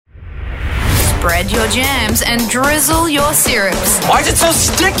Spread your jams and drizzle your syrups. Why is it so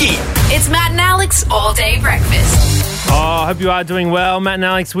sticky? It's Matt and Alex All Day Breakfast. Oh, I hope you are doing well. Matt and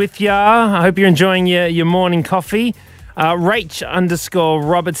Alex with ya. I hope you're enjoying your morning coffee.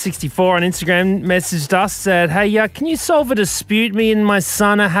 Rach_Robert64 on Instagram messaged us, said, hey, can you solve a dispute me and my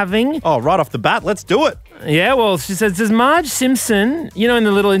son are having? Oh, right off the bat, let's do it. Yeah, well, she says, does Marge Simpson, you know, in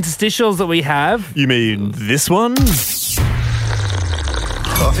the little interstitials that we have? You mean this one?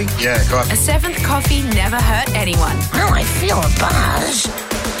 Coffee? Yeah, coffee. A seventh coffee never hurt anyone. Oh, I feel a buzz.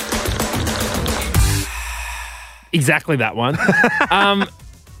 Exactly that one.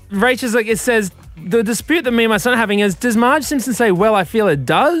 Rachel's like, it says, the dispute that me and my son are having is, does Marge Simpson say, well, I feel it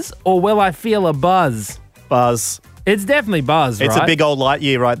does, or well, I feel a buzz? Buzz. It's definitely buzz, right? It's a big old light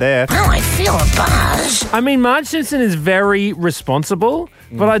year right there. Oh, I feel a buzz. I mean, Marge Simpson is very responsible,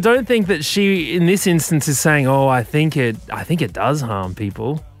 but I don't think that she, in this instance, is saying, oh, I think it does harm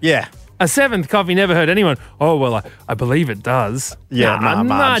people. Yeah. A seventh coffee never hurt anyone. Oh, well, I believe it does. Yeah, nah,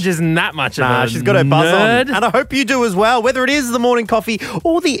 Marge isn't that much of a she's got her buzz nerd. on. And I hope you do as well, whether it is the morning coffee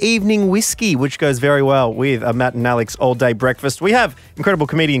or the evening whiskey, which goes very well with a Matt and Alex all-day breakfast. We have incredible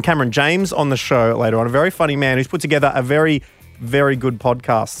comedian Cameron James on the show later on, a very funny man who's put together a very, very good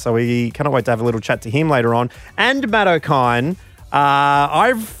podcast. So we cannot wait to have a little chat to him later on. And Matt O'Kine,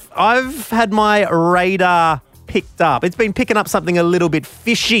 I've had my radar picked up. It's been picking up something a little bit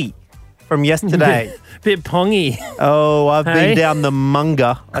fishy from yesterday. Bit pongy. Oh, I've been down the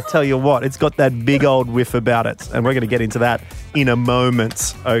Munga. I tell you what, it's got that big old whiff about it. And we're going to get into that in a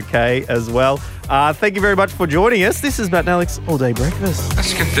moment, okay, as well. Thank you very much for joining us. This is Matt and Alex All Day Breakfast.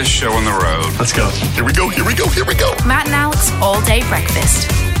 Let's get this show on the road. Let's go. Here we go. Matt and Alex All Day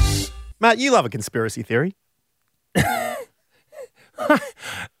Breakfast. Matt, you love a conspiracy theory.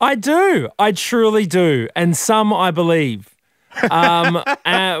 I do. I truly do. And some I believe. Although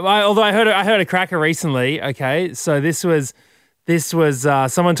I heard a cracker recently. Okay, so this was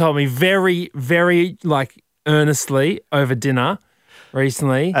someone told me very, very earnestly over dinner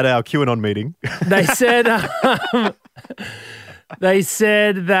recently At our QAnon meeting. They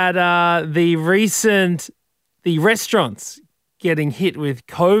said that the restaurants getting hit with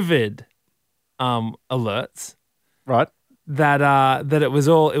COVID alerts. Right. That it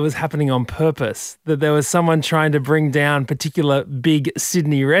was happening on purpose. That there was someone trying to bring down particular big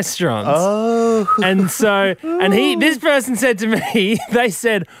Sydney restaurants. Oh. And so, this person said to me, they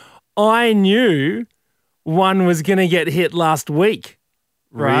said, I knew one was going to get hit last week.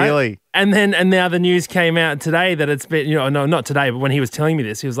 Right? Really? And now the news came out today that it's been, no, not today, but when he was telling me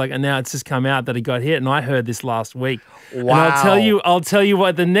this, he was like, and now it's just come out that he got hit, and I heard this last week. Wow. And I'll tell you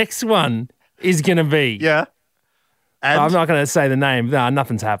what the next one is going to be. Yeah. And I'm not going to say the name. No,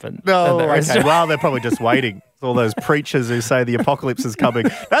 nothing's happened. No, at the okay. restaurant. Well, they're probably just waiting. It's all those preachers who say the apocalypse is coming.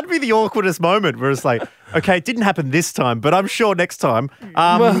 That'd be the awkwardest moment where it's like, okay, it didn't happen this time, but I'm sure next time.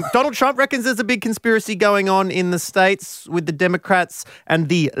 Donald Trump reckons there's a big conspiracy going on in the States with the Democrats and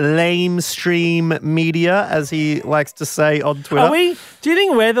the lamestream media, as he likes to say on Twitter. Do you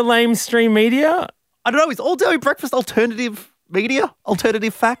think we're the lamestream media? I don't know. Is All Day Breakfast alternative media?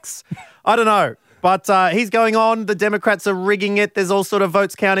 Alternative facts? I don't know. But he's going on. The Democrats are rigging it. There's all sort of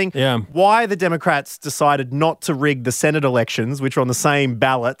votes counting. Yeah. Why the Democrats decided not to rig the Senate elections, which are on the same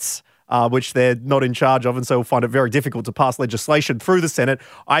ballots, which they're not in charge of, and so will find it very difficult to pass legislation through the Senate.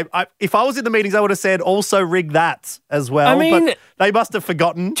 If I was in the meetings, I would have said also rig that as well. I mean, but they must have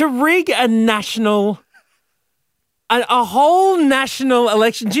forgotten. To rig a whole national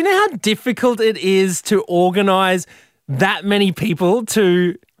election, do you know how difficult it is to organise that many people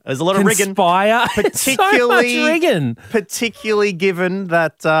to There's a lot of rigging. Conspire. So much rigging. Particularly given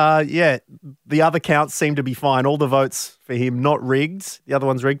that, the other counts seem to be fine. All the votes for him not rigged. The other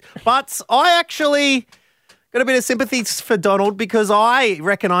one's rigged. But I actually got a bit of sympathy for Donald because I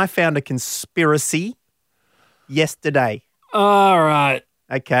reckon I found a conspiracy yesterday. All right.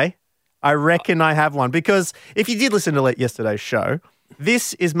 Okay. I reckon I have one because if you did listen to yesterday's show,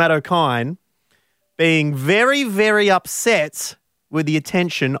 this is Matt O'Kine being very, very upset with the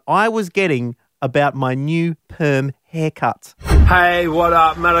attention I was getting about my new perm haircut. Hey, what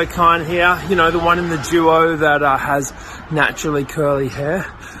up? Matt O'Kine here. You know, the one in the duo that has naturally curly hair.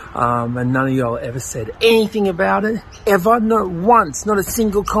 And none of y'all ever said anything about it. Ever. Not once. Not a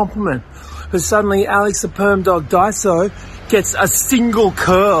single compliment. But suddenly Alex the Perm Dog Daiso gets a single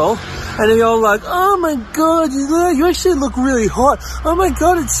curl. And they're all like, oh my God, you actually look really hot. Oh my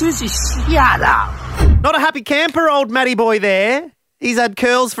God, it suits you. Shut up. Not a happy camper, old Matty boy there. he's had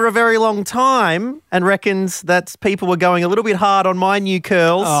curls for a very long time and reckons that people were going a little bit hard on my new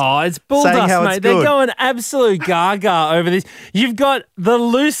curls. Oh, it's bull saying how dust, it's mate. They're good. going absolute gaga over this. You've got the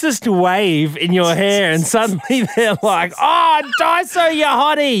loosest wave in your hair, and suddenly they're like, "Oh, Daiso, you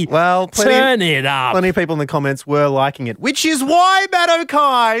hottie! Well, turn it up." Plenty of people in the comments were liking it, which is why, Matt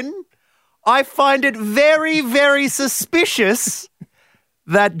O'Kine, I find it very, very suspicious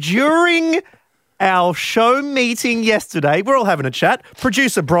that during our show meeting yesterday, we're all having a chat.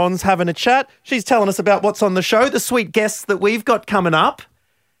 Producer Bron's having a chat. She's telling us about what's on the show, the sweet guests that we've got coming up.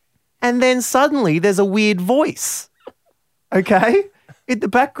 And then suddenly there's a weird voice, okay, in the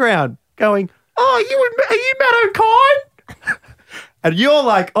background going, "Oh, are you Matt O'Kine?" And you're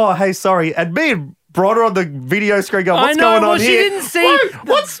like, "Oh, hey, sorry." And me and Bron are on the video screen going, "What's going on she here?" didn't see. Whoa,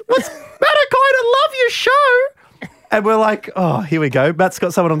 what's Matt O'Kine? I love your show. And we're like, "Oh, here we go. Matt's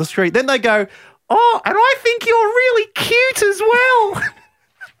got someone on the street." Then they go, "Oh, and I think you're really cute as well."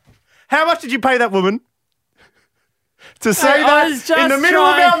 How much did you pay that woman to say I that was just in the middle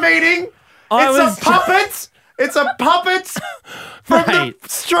of our meeting? It's a puppet. It's a puppet from the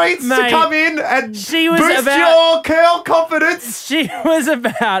streets to come in and boost your curl confidence. She was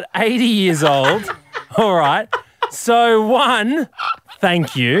about 80 years old. All right. So, one,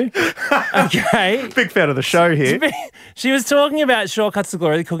 thank you. Okay. Big fan of the show here. She was talking about Shortcuts to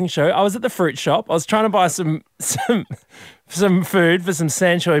Glory, the cooking show. I was at the fruit shop. I was trying to buy some food for some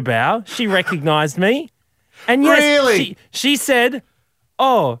Sanchoy Bao. She recognised me. And yes, Really? she said,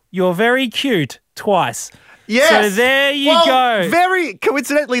 "Oh, you're very cute," twice. Yes. So there you go. Very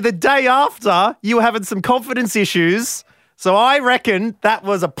coincidentally, the day after, you were having some confidence issues. So I reckon that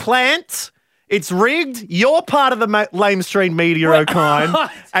was a plant. It's rigged. You're part of the lamestream media, O'Kine,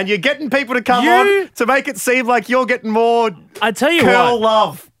 and you're getting people to come on to make it seem like you're getting more I tell you curl what,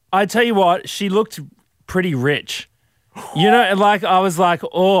 love. I tell you what, she looked pretty rich. You know, like I was like,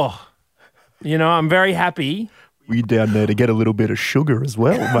 oh, you know, I'm very happy. Were you down there to get a little bit of sugar as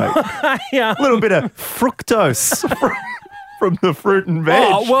well, mate? Yeah. A little bit of fructose from the fruit and veg.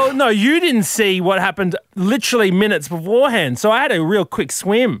 Oh, well, no, you didn't see what happened literally minutes beforehand. So I had a real quick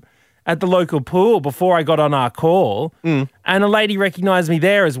swim at the local pool before I got on our call, and a lady recognised me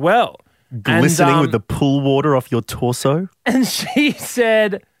there as well. Glistening with the pool water off your torso. And she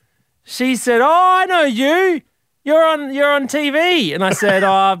said, "Oh, I know you. You're on TV." And I said,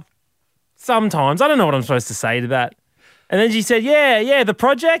 "Oh, sometimes." I don't know what I'm supposed to say to that. And then she said, "Yeah, the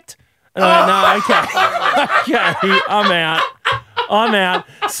project." And I went, "No, okay, I'm out."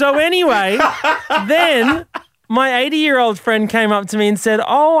 So anyway, then my 80-year-old friend came up to me and said,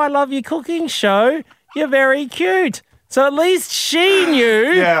 "Oh, I love your cooking show. You're very cute." So at least she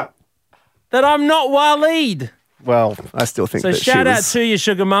knew that I'm not Waleed. Well, I still think So that shout out to you,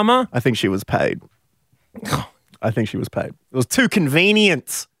 sugar mama. I think she was paid. I think she was paid. It was too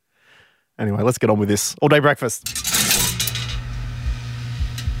convenient. Anyway, let's get on with this. All day breakfast.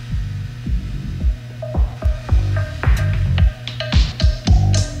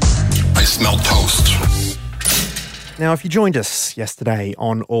 I smell toast. Now, if you joined us yesterday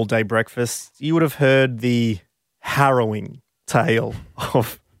on All Day Breakfast, you would have heard the harrowing tale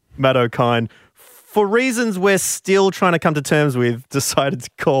of Matt O'Kine, for reasons we're still trying to come to terms with, decided to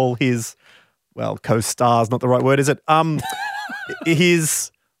call his, well, co-star's not the right word, is it?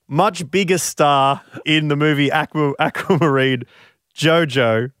 His much bigger star in the movie Aquamarine,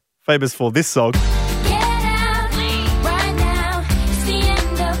 Jojo, famous for this song.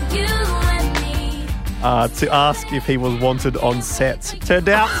 To ask if he was wanted on set. Turned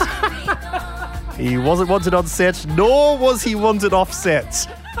out he wasn't wanted on set, nor was he wanted off set.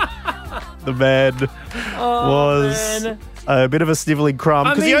 The man was a bit of a snivelling crumb.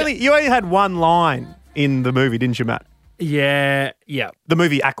 Because you only had one line in the movie, didn't you, Matt? Yeah. The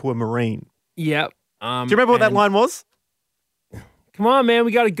movie Aquamarine. Yep. Do you remember what that line was? Come on, man,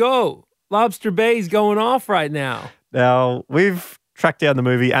 we got to go. Lobster Bay's going off right now. Now, we've tracked down the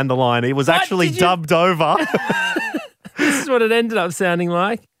movie and the line. It was actually dubbed over. This is what it ended up sounding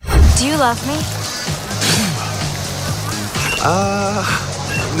like. Do you love me?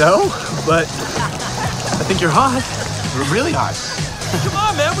 No, but I think you're hot. You're really hot. Come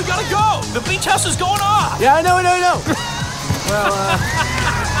on, man, we gotta go. The beach house is going off. Yeah, I know. Well,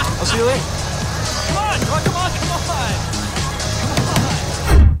 I'll see you later. Come on.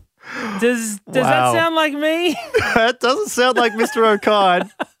 Does that sound like me? That doesn't sound like Mr. O'Kine.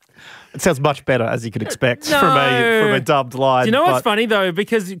 It sounds much better, as you could expect from a dubbed line. Do you know what's funny though?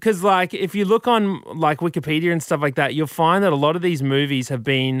 Because like if you look on like Wikipedia and stuff like that, you'll find that a lot of these movies have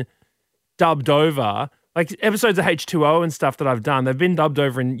been dubbed over. Like episodes of H2O and stuff that I've done, they've been dubbed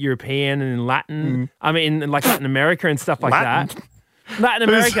over in European and in Latin. I mean, in like Latin America and stuff like that. Latin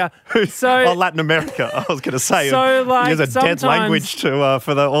America. Latin America. I was going to say. So, like, use a dead sometimes- language to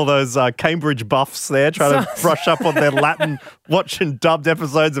for all those Cambridge buffs there trying to brush up on their Latin, watching dubbed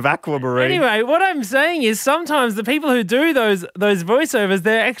episodes of Aquamarine. Anyway, what I'm saying is sometimes the people who do those voiceovers,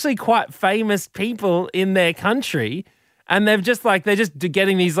 they're actually quite famous people in their country. And they're just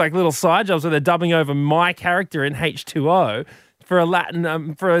getting these like little side jobs where they're dubbing over my character in H2O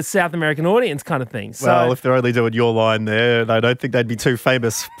for a South American audience kind of thing. So, Well, if they're only doing your line there, I don't think they'd be too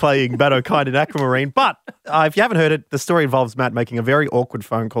famous playing Matt O'Kine in Aquamarine. But if you haven't heard it, the story involves Matt making a very awkward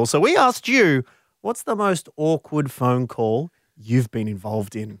phone call. So we asked you, what's the most awkward phone call you've been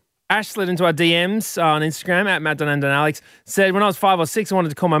involved in? Ash slid into our DMs on Instagram at @MattDonAndAlex, said, when I was 5 or 6, I wanted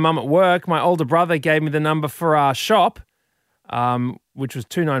to call my mum at work. My older brother gave me the number for our shop, which was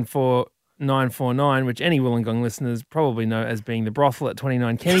 294949, which any Wollongong listeners probably know as being the brothel at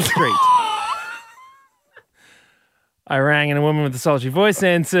 29 Kenny Street. I rang and a woman with a sultry voice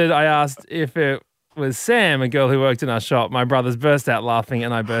answered. I asked if it was Sam, a girl who worked in our shop. My brothers burst out laughing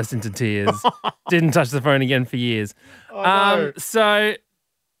and I burst into tears. Didn't touch the phone again for years. So...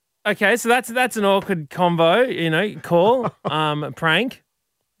 Okay, so that's an awkward combo, call, prank.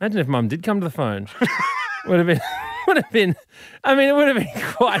 Imagine if Mum did come to the phone. Would have been, it would have been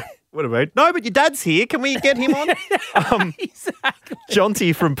quite. Would have been. No, but your dad's here. Can we get him on? Exactly.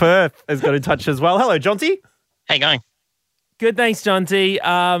 Jonty from Perth has got in touch as well. Hello, Jonty. How you going? Good, thanks, Jonty.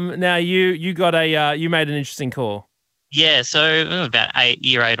 Now you got you made an interesting call. Yeah, so about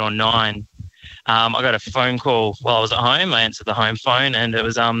year 8 or 9. I got a phone call while I was at home. I answered the home phone, and it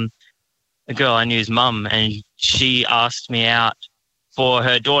was a girl I knew's mum, and she asked me out for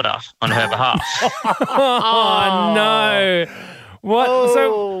her daughter on her behalf. Oh no! What?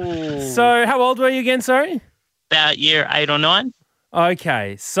 So how old were you again? Sorry. About year 8 or 9.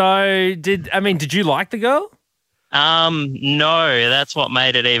 Okay, so did you like the girl? No, that's what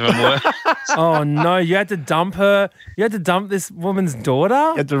made it even worse. Oh no, you had to dump her. You had to dump this woman's daughter?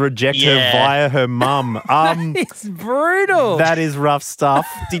 You had to reject her via her mum. It's brutal. That is rough stuff.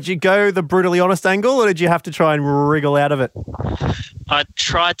 Did you go the brutally honest angle, or did you have to try and wriggle out of it? I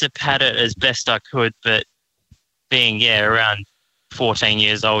tried to pad it as best I could, but being, around 14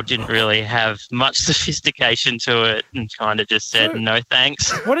 years old, didn't really have much sophistication to it and kind of just said, no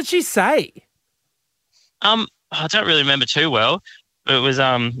thanks. What did she say? I don't really remember too well, but it was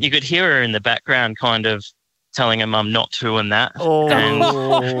you could hear her in the background kind of telling her mum not to and that. Oh,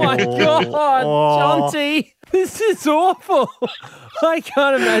 my God, Jonty, this is awful. I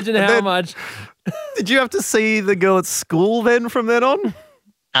can't imagine how much. Did you have to see the girl at school then from then on?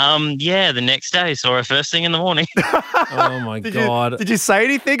 Yeah, the next day, saw her first thing in the morning. Oh my God. Did you say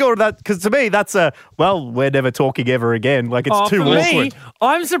anything, or that? Because to me, that's we're never talking ever again. Like, it's too awkward. Me,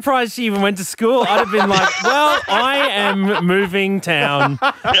 I'm surprised she even went to school. I'd have been like, well, I am moving town.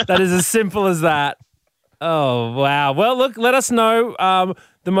 That is as simple as that. Oh, wow. Well, look, let us know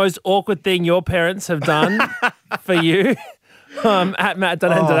the most awkward thing your parents have done for you. At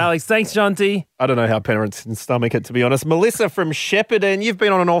Matt.and.Alex. Thanks, Jonty. I don't know how parents can stomach it, to be honest. Melissa from Shepparton, you've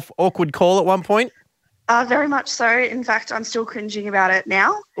been on an awkward call at one point. Very much so. In fact, I'm still cringing about it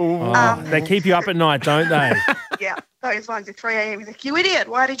now. They keep you up at night, don't they? Yeah, those ones at 3 a.m. Like, you idiot,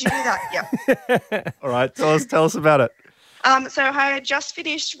 why did you do that? Yeah. All right, tell us about it. So I had just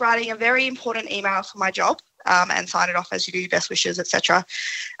finished writing a very important email for my job and signed it off as you do, best wishes, etc.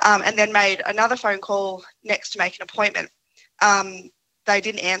 And then made another phone call next to make an appointment. They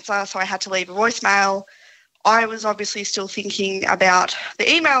didn't answer, so I had to leave a voicemail. I was obviously still thinking about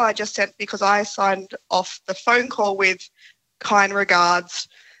the email I just sent because I signed off the phone call with kind regards,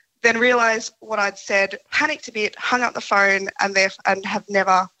 then realised what I'd said, panicked a bit, hung up the phone, and have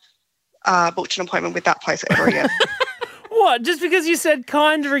never booked an appointment with that place ever again. What? Just because you said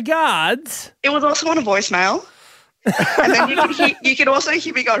kind regards? It was also on a voicemail. And then you can also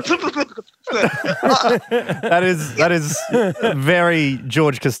hear me going. That is very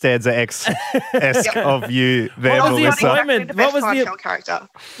George Costanza-esque of you there, What was the Melissa. appointment?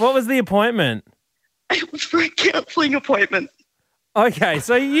 What was the appointment? It was for a counselling appointment. Okay,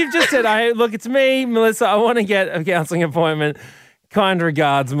 so you've just said, "Hey, look, it's me, Melissa. I want to get a counselling appointment. Kind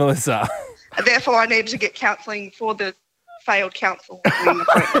regards, Melissa." And therefore, I needed to get counselling for the failed counselling appointment.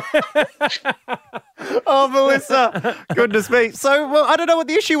 Oh, Melissa, goodness me. So, well, I don't know what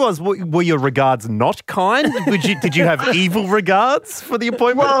the issue was. Were your regards not kind? Did you have evil regards for the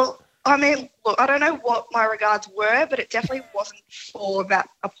appointment? Well, I mean, look, I don't know what my regards were, but it definitely wasn't for that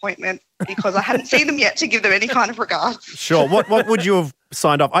appointment because I hadn't seen them yet to give them any kind of regards. Sure. What would you have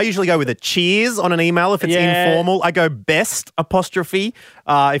signed off? I usually go with a cheers on an email if it's informal. I go best apostrophe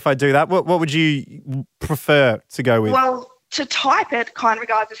if I do that. What would you prefer to go with? Well, to type it, kind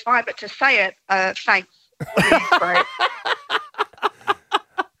regards is fine, but to say it, thanks. Great.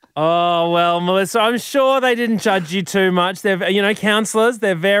 Oh, well, Melissa, I'm sure they didn't judge you too much. They're, counsellors,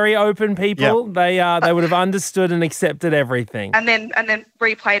 they're very open people. Yep. They would have understood and accepted everything. And then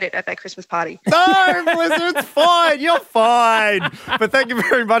replayed it at their Christmas party. No, Melissa, it's fine. You're fine. But thank you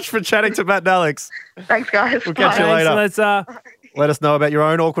very much for chatting to Matt and Alex. Thanks, guys. We'll catch you later. Melissa. Let us know about your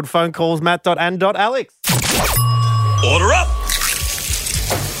own awkward phone calls, matt.and.alex. Order up.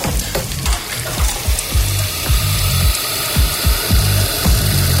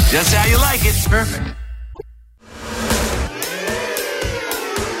 Just how you like it. Perfect.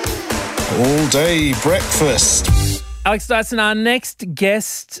 All day breakfast. Alex Dyson, our next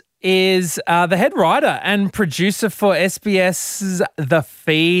guest is the head writer and producer for SBS's The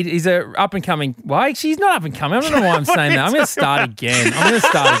Feed. He's a up-and-coming... Well, actually, he's not up-and-coming. I don't know why I'm saying that. I'm going to start again.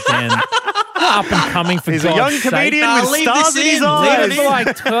 Up-and-coming, for He's God's a young sake. comedian with stars in his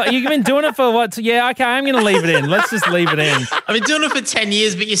eyes. You've been doing it for what? Yeah, okay, I'm going to leave it in. Let's just leave it in. I've been doing it for 10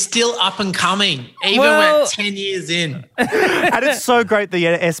 years, but you're still up and coming, even when 10 years in. And it's so great that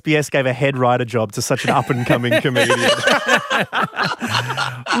SBS gave a head writer job to such an up-and-coming comedian.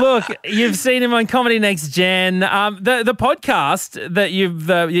 Look, you've seen him on Comedy Next Gen. The podcast that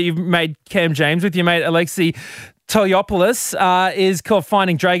you've made Cam James with your mate Alexi Toliopoulos is called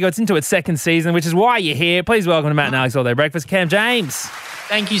Finding Drago. It's into its second season, which is why you're here. Please welcome to Matt and Alex All Day Breakfast, Cam James.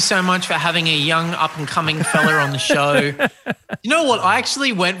 Thank you so much for having a young up-and-coming fella on the show. You know what? I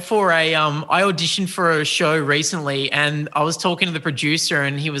actually went for I auditioned for a show recently, and I was talking to the producer,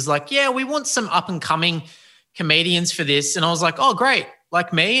 and he was like, yeah, we want some up-and-coming comedians for this. And I was like, oh, great.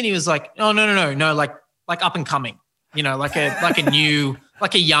 Like me? And he was like, oh, no, like up-and-coming.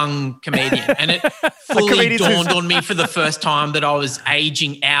 Like a young comedian. And it fully dawned on me for the first time that I was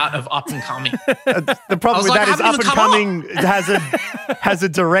aging out of up and coming. The problem with that is up and coming has a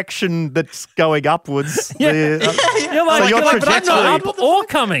direction that's going upwards. Yeah. You're like, but I'm not up or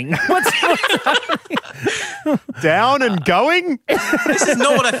coming. What's happening? Down and going? This is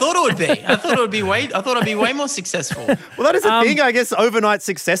not what I thought it would be. I thought I'd be way more successful. Well, that is the thing. I guess overnight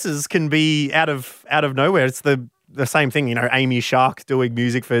successes can be out of nowhere. It's the same thing, Amy Shark doing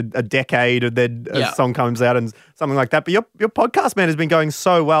music for a decade and then a song comes out and something like that. But your podcast, man, has been going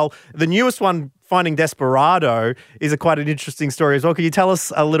so well. The newest one, Finding Desperado, is quite an interesting story as well. Can you tell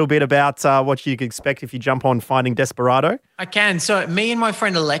us a little bit about what you can expect if you jump on Finding Desperado? I can. So me and my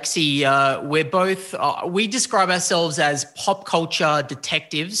friend Alexi, we're both, we describe ourselves as pop culture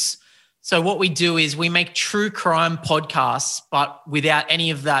detectives. So what we do is we make true crime podcasts, but without any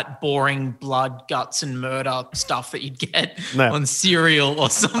of that boring blood, guts, and murder stuff that you'd get on Serial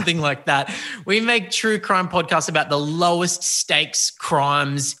or something like that. We make true crime podcasts about the lowest stakes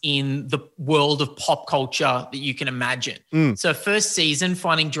crimes in the world of pop culture that you can imagine. So first season,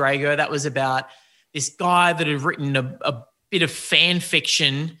 Finding Drago, that was about this guy that had written a bit of fan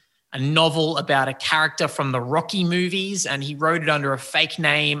fiction, a novel about a character from the Rocky movies, and he wrote it under a fake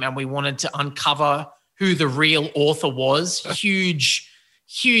name, and we wanted to uncover who the real author was. Huge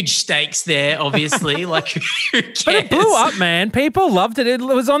stakes there, obviously. Like, who cares? But it blew up, man. People loved it. It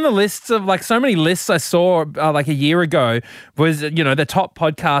was on the lists of, so many lists I saw a year ago was, the top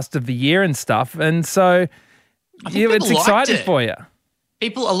podcast of the year and stuff. And so it's exciting for you. A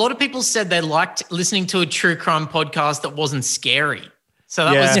lot of people said they liked listening to a true crime podcast that wasn't scary. So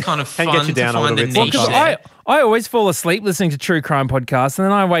that was kind of fun get you down to find the niche there. I always fall asleep listening to true crime podcasts, and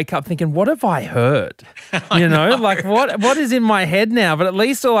then I wake up thinking, what have I heard? What is in my head now? But at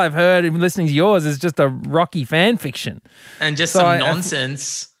least all I've heard in listening to yours is just a Rocky fan fiction. And just some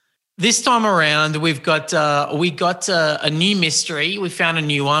nonsense. This time around, we got a new mystery. We found a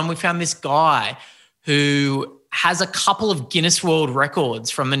new one. We found this guy who has a couple of Guinness World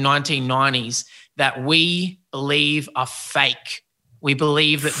Records from the 1990s that we believe are fake. We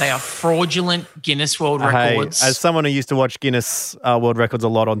believe that they are fraudulent Guinness World Records. As someone who used to watch Guinness World Records a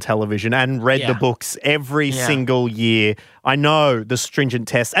lot on television and read the books every single year, I know the stringent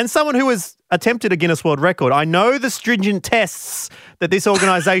tests. And someone who has attempted a Guinness World Record, I know the stringent tests that this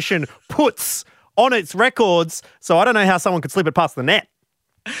organisation puts on its records. So I don't know how someone could slip it past the net.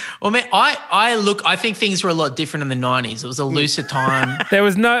 Well, man, I think things were a lot different in the 90s. It was a looser time. There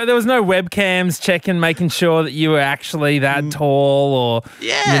was no webcams checking, making sure that you were actually that tall or,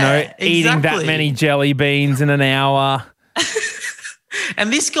 eating that many jelly beans in an hour.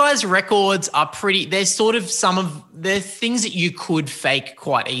 And this guy's records are they're things that you could fake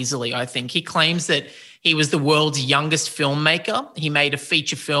quite easily, I think. He claims that he was the world's youngest filmmaker. He made a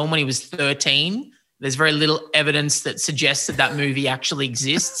feature film when he was 13. There's very little evidence that suggests that movie actually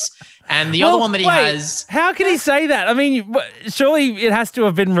exists. And the other one that he has... How can he say that? I mean, surely it has to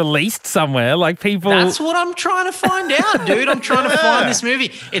have been released somewhere. Like people... That's what I'm trying to find out, dude. I'm trying to find this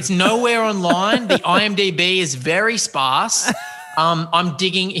movie. It's nowhere online. The IMDb is very sparse. I'm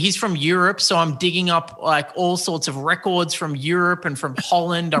digging, he's from Europe, so I'm digging up like all sorts of records from Europe and from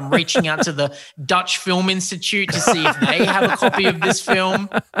Holland. I'm reaching out to the Dutch Film Institute to see if they have a copy of this film.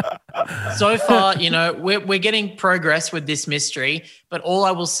 So far, we're getting progress with this mystery, but all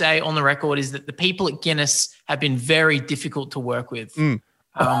I will say on the record is that the people at Guinness have been very difficult to work with. They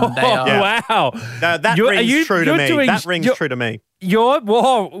are. Wow. No, that rings true to me. That rings true to me.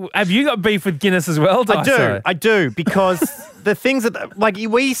 Have you got beef with Guinness as well, Daiso? I do, because the things that, like,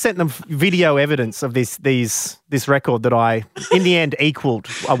 we sent them video evidence of this record that I, in the end, equaled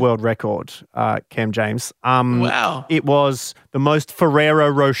a world record, Cam James. Wow. It was the most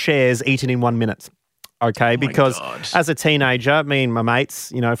Ferrero Rochers eaten in 1 minute. Okay, because as a teenager, me and my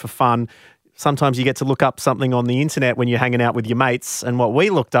mates, for fun, sometimes you get to look up something on the internet when you're hanging out with your mates, and what we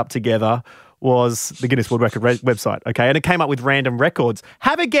looked up together was the Guinness World Record website, okay? And it came up with random records.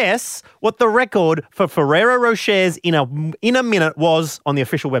 Have a guess what the record for Ferrero Rochers in a minute was on the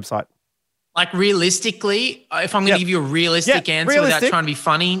official website. Like realistically, if I'm going to give you a realistic answer without trying to be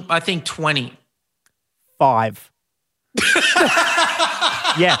funny, I think 20. 5.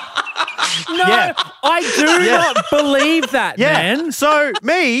 Yeah. No, I do not believe that, man. So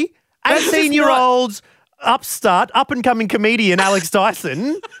me, 18-year-old upstart, up-and-coming comedian Alex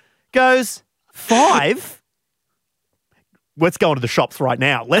Dyson goes, 5? Let's go into the shops right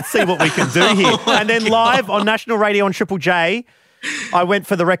now. Let's see what we can do here. And then live on national radio on Triple J, I went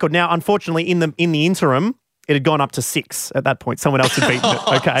for the record. Now, unfortunately, in the interim, it had gone up to 6 at that point. Someone else had beaten it,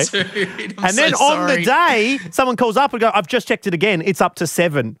 okay? Dude, and then on the day, someone calls up and go, I've just checked it again. It's up to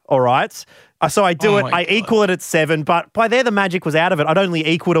 7, all right? So I do it. I equal it at 7, but by there the magic was out of it. I'd only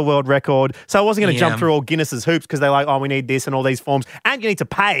equaled a world record, so I wasn't going to jump through all Guinness's hoops because they're like, oh, we need this and all these forms, and you need to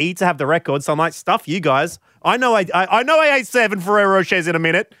pay to have the record. So I'm like, stuff you guys. I know I ate 7 Ferrero Rochers in a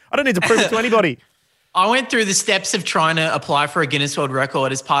minute. I don't need to prove it to anybody. I went through the steps of trying to apply for a Guinness World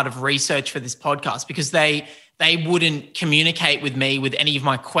Record as part of research for this podcast because they wouldn't communicate with me with any of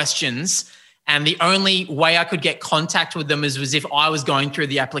my questions. And the only way I could get contact with them was if I was going through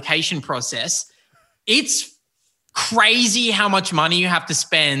the application process. It's crazy how much money you have to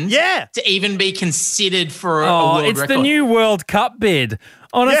spend to even be considered for a world record. It's the new World Cup bid.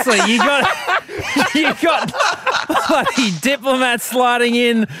 Honestly, you got bloody diplomats sliding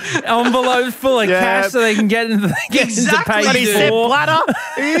in envelopes full of cash so they can get into to pay Bloody Sepp Blatter.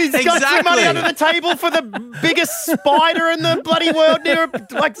 He's got some money Exactly. under the table for the biggest spider in the bloody world, near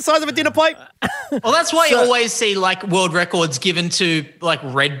like the size of a dinner plate. Well, that's why you always see like world records given to like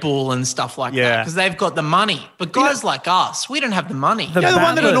Red Bull and stuff like that because they've got the money. But guys like us, we don't have the money. The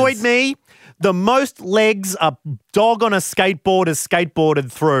one that annoyed me, the most legs a dog on a skateboard has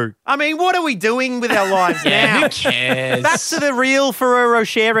skateboarded through. I mean, what are we doing with our lives now? Who cares? Back to the real Ferrero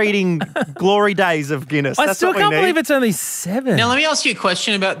Rocher eating glory days of Guinness. I That's still what we can't need. believe it's only 7. Now, let me ask you a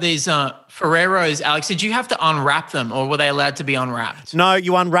question about these Ferreros, Alex. Did you have to unwrap them or were they allowed to be unwrapped? No,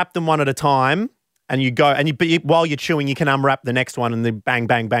 you unwrap them one at a time. And you go, and while you're chewing, you can unwrap the next one and then bang,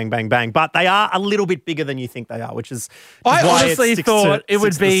 bang, bang, bang, bang. But they are a little bit bigger than you think they are, which is I why honestly it's thought it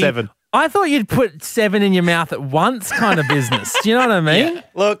would 6 to be 7. I thought you'd put 7 in your mouth at once kind of business. Do you know what I mean? Yeah.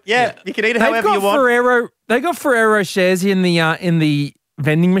 Look, you can eat it however you want. They got Ferrero Rochers in the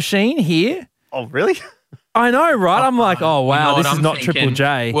vending machine here. Oh, really? I know, right? I'm like, oh, wow, this is I'm not thinking Triple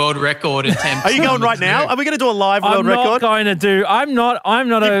J. World record attempt. Are you going right now? Are we going to do a live world record? I'm not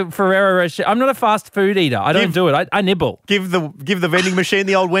a Ferrero Rocher. I'm not a fast food eater. I don't do it. I nibble. Give the vending machine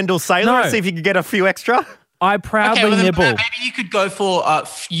the old Wendell Sailor and see if you can get a few extra. I proudly nibble. Maybe you could go for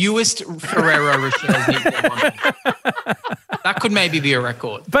fewest Ferrero Rochers. That could maybe be a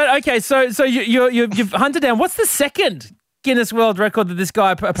record. But okay, so you've hunted down. What's the second Guinness World Record that this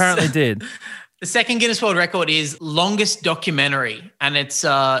guy apparently did? The second Guinness World Record is longest documentary, and it's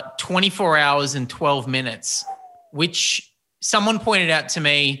 24 hours and 12 minutes, which someone pointed out to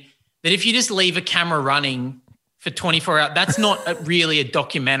me that if you just leave a camera running for 24 hours, that's not really a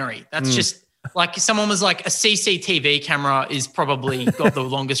documentary. That's just like someone was like, a CCTV camera is probably got the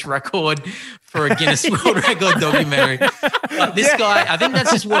longest record for a Guinness World Record documentary. But this guy, I think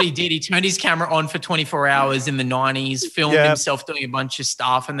that's just what he did. He turned his camera on for 24 hours in the 90s, filmed himself doing a bunch of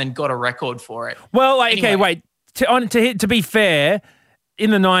stuff, and then got a record for it. Well, Anyway. okay, wait. To be fair,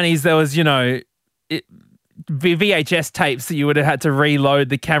 in the 90s, there was, VHS tapes that you would have had to reload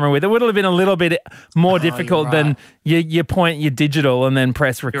the camera with. It would have been a little bit more difficult than you point your digital and then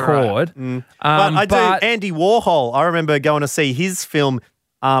press record. But I do. Andy Warhol, I remember going to see his film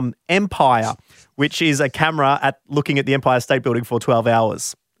Empire, which is a camera looking at the Empire State Building for 12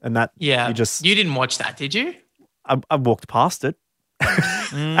 hours. And that you didn't watch that, did you? I walked past it.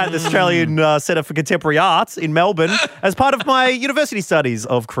 At the Australian Centre for Contemporary Arts in Melbourne as part of my university studies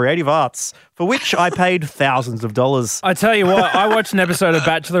of creative arts, for which I paid thousands of dollars. I tell you what, I watched an episode of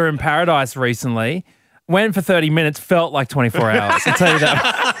Bachelor in Paradise recently, went for 30 minutes, felt like 24 hours. I'll tell you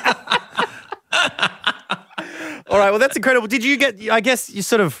that. All right, well, that's incredible. Did you I guess you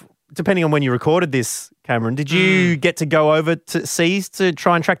sort of, depending on when you recorded this, Cameron, did you get to go over to seas to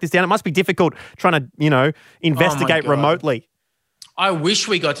try and track this down? It must be difficult trying to, investigate remotely. I wish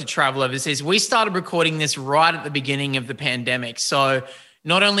we got to travel overseas. We started recording this right at the beginning of the pandemic. So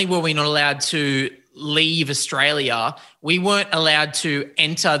not only were we not allowed to leave Australia, we weren't allowed to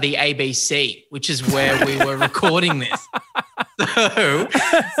enter the ABC, which is where we were recording this. So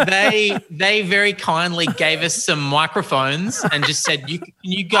they very kindly gave us some microphones and just said, can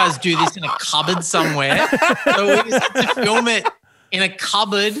you guys do this in a cupboard somewhere? So we just had to film it in a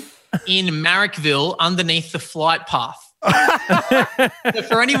cupboard in Marrickville underneath the flight path. So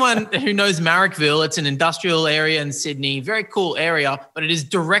for anyone who knows Marrickville, it's an industrial area in Sydney, very cool area, but it is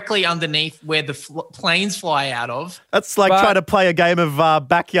directly underneath where the planes fly out of. That's like trying to play a game of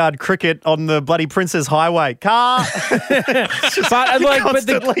backyard cricket on the bloody Princess Highway. Car,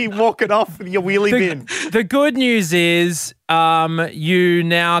 constantly walking off with your wheelie bin. The good news is you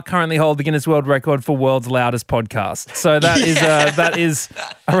now currently hold the Guinness World Record for world's loudest podcast. So that is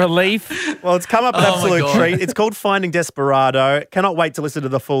a relief. Well, it's come up an absolute treat. It's called Finding Desperado. Cannot wait to listen to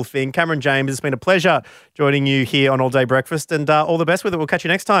the full thing. Cameron James, it's been a pleasure joining you here on All Day Breakfast, and all the best with it. We'll catch you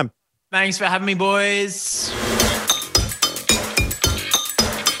next time. Thanks for having me, boys.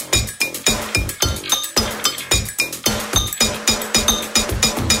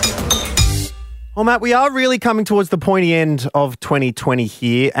 Well, Matt, we are really coming towards the pointy end of 2020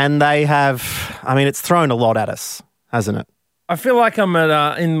 here, and it's thrown a lot at us, hasn't it? I feel like I'm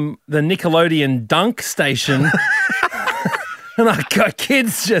in the Nickelodeon dunk station, and I've got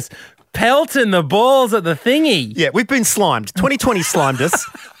kids just pelting the balls at the thingy. Yeah, we've been slimed. 2020 slimed us,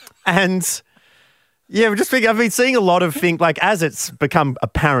 and I've been seeing a lot of things, like as it's become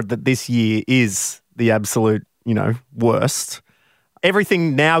apparent that this year is the absolute, worst.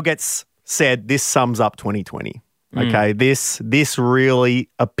 Everything now gets said, this sums up 2020. Okay, this really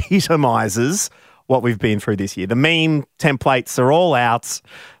epitomizes what we've been through this year. The meme templates are all out.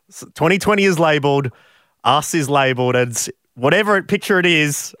 2020 is labeled, us is labeled, and whatever picture it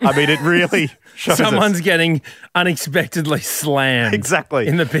is, it really shows Someone's getting unexpectedly slammed. Exactly.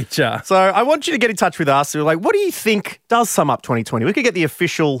 In the picture. So I want you to get in touch with us. We're like, what do you think does sum up 2020? We could get the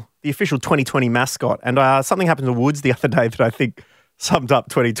official 2020 mascot. And something happened to Woods the other day that I think summed up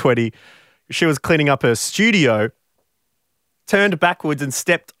 2020. She was cleaning up her studio, turned backwards and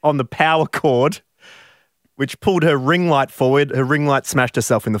stepped on the power cord, which pulled her ring light forward. Her ring light smashed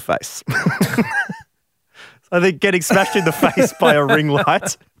herself in the face. I think getting smashed in the face by a ring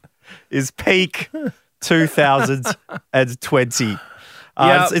light is peak 2020.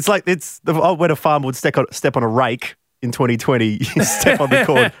 It's like when a farmer would step on a rake in 2020. You step on the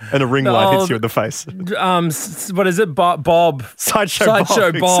cord and a ring light hits you in the face. What is it? Bob. Sideshow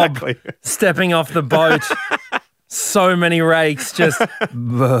Bob. Exactly. Stepping off the boat. So many rakes. Just.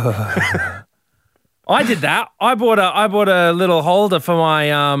 I did that. I bought a little holder for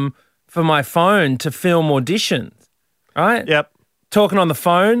my phone to film auditions. Right? Yep. Talking on the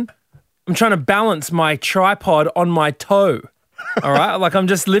phone. I'm trying to balance my tripod on my toe. All right? Like I'm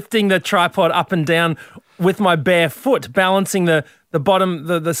just lifting the tripod up and down with my bare foot, balancing the bottom,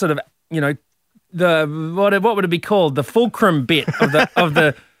 the sort of, what would it be called? The fulcrum bit of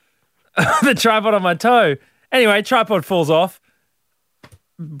the the tripod on my toe. Anyway, tripod falls off,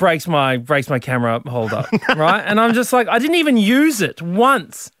 breaks my camera holder, right? And I'm just like, I didn't even use it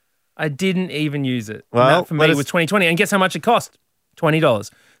once. I didn't even use it. Well, and that for me was 2020. And guess how much it cost?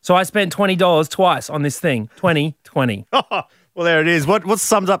 $20. So I spent $20 twice on this thing. 2020. Well, there it is. What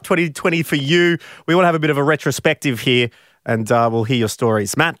sums up 2020 for you? We want to have a bit of a retrospective here, and we'll hear your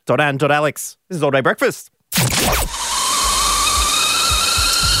stories. Matt.and.alex. This is All Day Breakfast.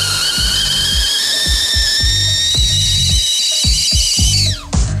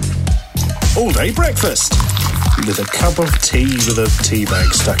 All Day Breakfast with a cup of tea with a tea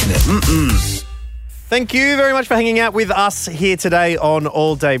bag stuck in it. Thank you very much for hanging out with us here today on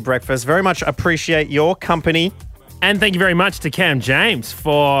All Day Breakfast. Very much appreciate your company. And thank you very much to Cam James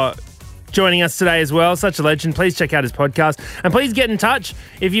for joining us today as well. Such a legend. Please check out his podcast. And please get in touch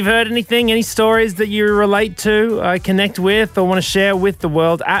if you've heard anything, any stories that you relate to, connect with, or want to share with the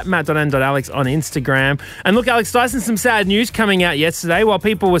world at matt.n.alex on Instagram. And look, Alex Dyson, some sad news coming out yesterday while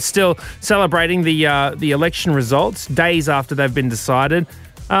people were still celebrating the election results, days after they've been decided.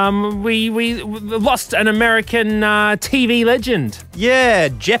 We lost an American TV legend. Yeah,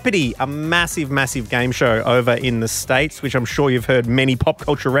 Jeopardy, a massive, massive game show over in the States, which I'm sure you've heard many pop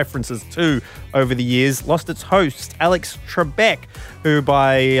culture references to over the years, lost its host, Alex Trebek, who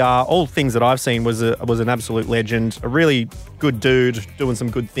by all things that I've seen was an absolute legend, a really good dude, doing some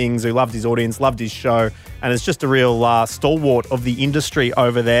good things, who loved his audience, loved his show, and is just a real stalwart of the industry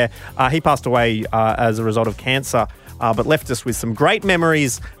over there. He passed away as a result of cancer. But left us with some great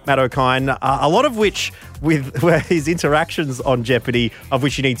memories, Matt O'Kine, a lot of which were his interactions on Jeopardy, of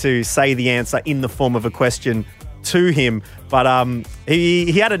which you need to say the answer in the form of a question to him. But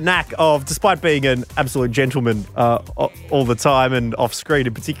he had a knack of, despite being an absolute gentleman all the time and off screen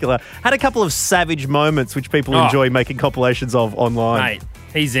in particular, had a couple of savage moments which people enjoy making compilations of online. Mate,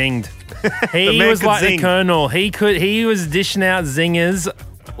 he zinged. He was like the Colonel. He was dishing out zingers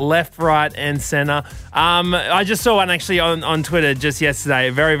left, right, and centre. I just saw one actually on Twitter just yesterday,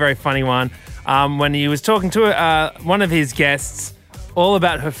 a very, very funny one, when he was talking to one of his guests all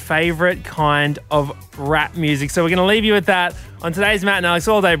about her favourite kind of rap music. So we're going to leave you with that on today's Matt and Alex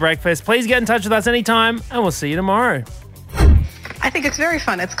All Day Breakfast. Please get in touch with us anytime, and we'll see you tomorrow. I think it's very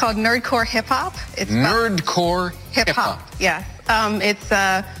fun. It's called Nerdcore Hip Hop. It's Nerdcore Hip Hop. Yes.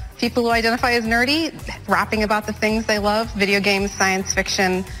 It's people who identify as nerdy, rapping about the things they love, video games, science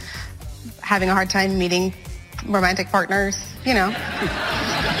fiction, having a hard time meeting romantic partners, you know.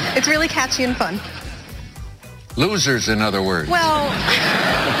 It's really catchy and fun. Losers, in other words. Well,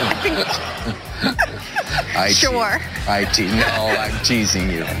 I think... Sure. No, I'm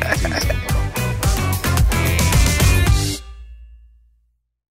teasing you.